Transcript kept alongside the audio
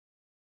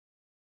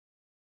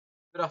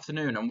Good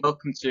afternoon and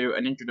welcome to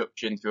an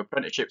introduction to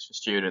apprenticeships for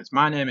students.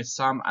 My name is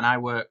Sam and I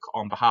work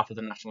on behalf of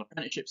the National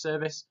Apprenticeship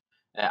Service.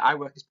 I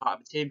work as part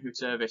of a team who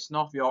service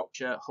North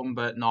Yorkshire,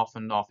 Humber, North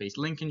and North East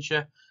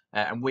Lincolnshire,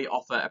 and we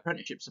offer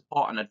apprenticeship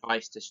support and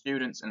advice to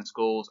students and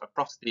schools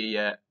across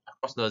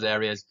those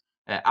areas,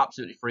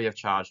 absolutely free of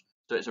charge.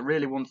 So it's a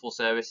really wonderful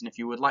service, and if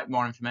you would like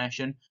more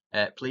information,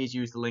 please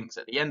use the links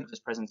at the end of this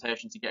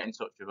presentation to get in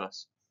touch with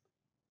us.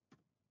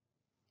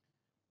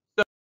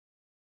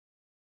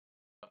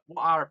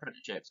 What are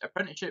apprenticeships?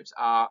 Apprenticeships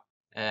are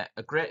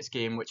a great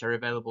scheme which are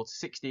available to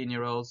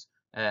 16-year-olds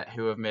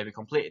who have maybe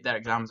completed their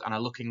exams and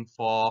are looking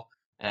for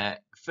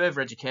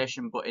further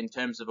education, but in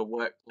terms of a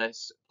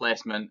workplace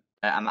placement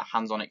and that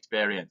hands-on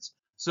experience.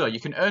 So you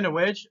can earn a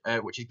wage,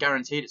 which is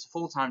guaranteed. It's a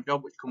full-time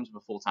job which comes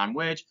with a full-time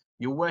wage.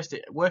 You'll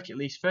work at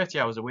least 30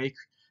 hours a week.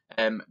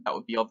 That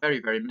would be your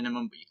very, very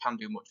minimum, but you can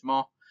do much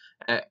more.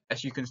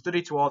 As you can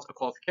study towards a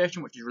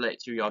qualification which is related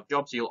to your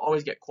job, so you'll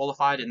always get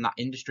qualified in that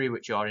industry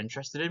which you're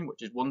interested in,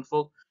 which is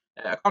wonderful.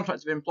 A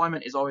contract of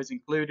employment is always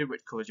included,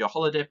 which covers your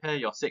holiday pay,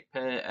 your sick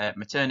pay,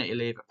 maternity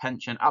leave, a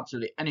pension,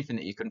 absolutely anything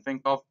that you can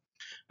think of.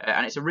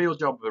 And it's a real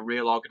job with a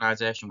real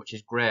organisation, which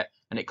is great.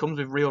 And it comes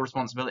with real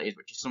responsibilities,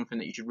 which is something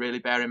that you should really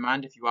bear in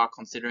mind if you are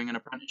considering an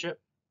apprenticeship.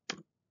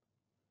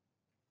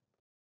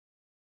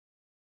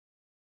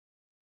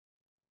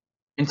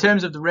 In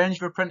terms of the range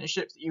of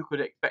apprenticeships that you could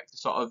expect to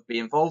sort of be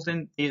involved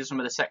in, these are some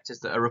of the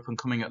sectors that are up and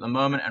coming at the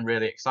moment and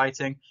really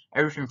exciting.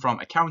 Everything from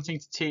accounting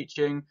to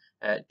teaching,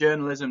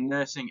 journalism,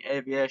 nursing,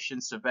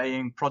 aviation,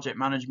 surveying, project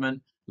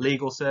management,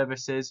 legal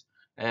services.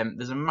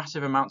 There's a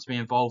massive amount to be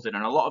involved in,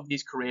 and a lot of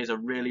these careers are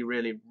really,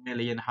 really,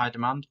 really in high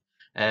demand.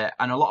 And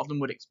a lot of them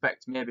would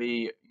expect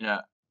maybe,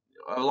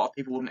 a lot of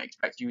people wouldn't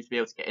expect you to be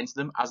able to get into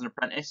them as an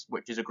apprentice,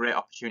 which is a great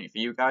opportunity for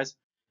you guys.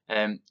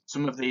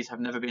 Some of these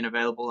have never been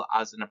available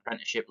as an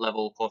apprenticeship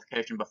level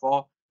qualification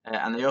before,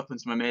 and they open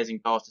some amazing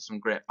doors to some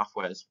great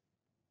pathways.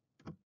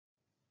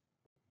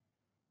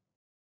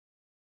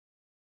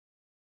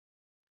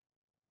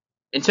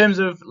 In terms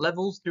of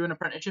levels to an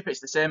apprenticeship, it's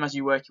the same as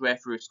you work your way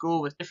through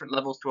school. There's different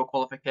levels to a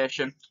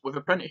qualification. With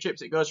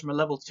apprenticeships, it goes from a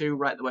level 2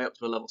 right the way up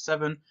to a level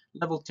 7.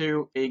 Level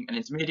 2 being an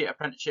intermediate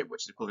apprenticeship,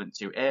 which is equivalent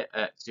to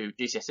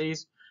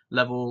GCSEs.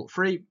 Level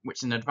 3, which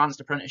is an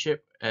advanced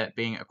apprenticeship,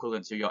 being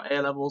equivalent to your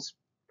A levels.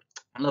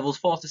 And levels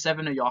 4 to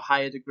 7 are your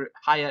higher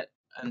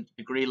and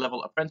degree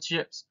level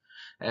apprenticeships.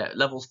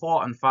 Levels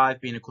 4 and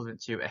 5 being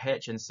equivalent to a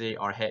HNC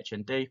or a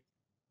HND,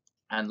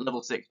 and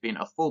level 6 being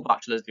a full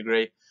bachelor's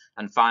degree,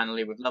 and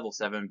finally with level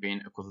 7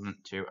 being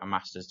equivalent to a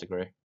master's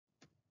degree.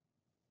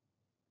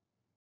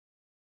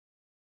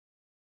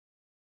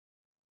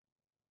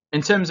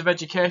 In terms of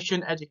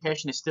education,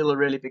 education is still a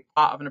really big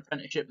part of an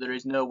apprenticeship. There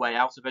is no way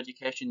out of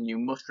education. You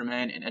must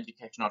remain in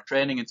education or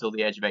training until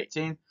the age of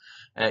 18.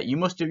 You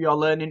must do your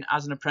learning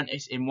as an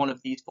apprentice in one of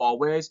these 4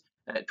 ways.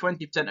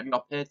 20% of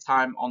your paid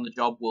time on the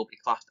job will be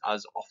classed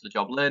as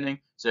off-the-job learning.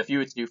 So if you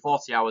were to do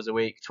 40 hours a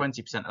week, 20%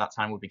 of that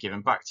time will be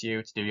given back to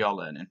you to do your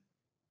learning.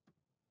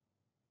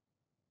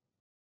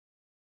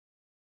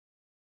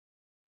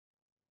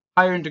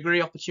 Higher and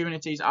degree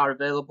opportunities are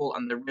available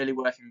and they're really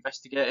worth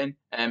investigating.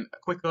 A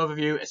quick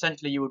overview,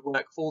 essentially you would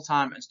work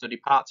full-time and study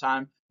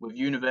part-time with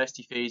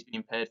university fees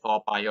being paid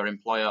for by your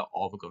employer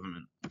or the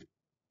government.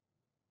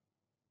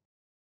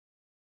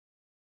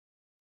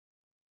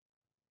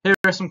 Here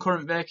are some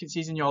current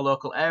vacancies in your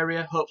local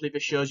area. Hopefully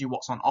this shows you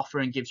what's on offer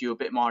and gives you a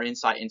bit more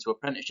insight into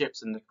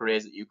apprenticeships and the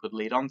careers that you could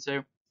lead on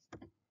to.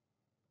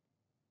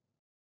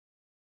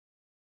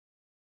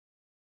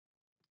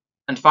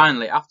 And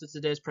finally, after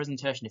today's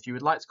presentation, if you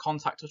would like to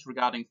contact us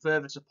regarding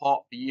further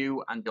support for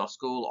you and your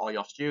school or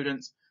your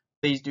students,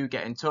 please do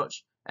get in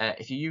touch.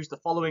 If you use the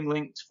following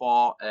links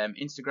for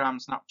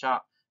Instagram, Snapchat,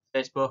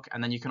 Facebook,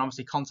 and then you can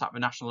obviously contact the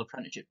National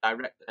Apprenticeship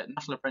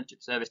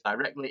Service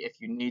directly if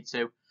you need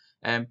to.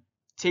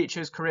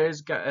 Teachers,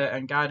 careers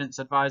and guidance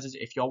advisors,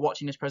 if you're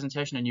watching this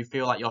presentation and you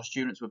feel like your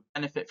students would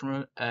benefit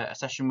from a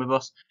session with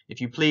us,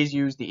 if you please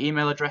use the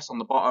email address on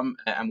the bottom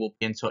and we'll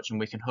be in touch and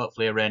we can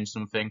hopefully arrange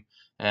something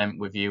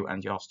with you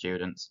and your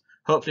students.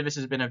 Hopefully this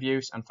has been of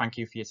use and thank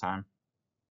you for your time.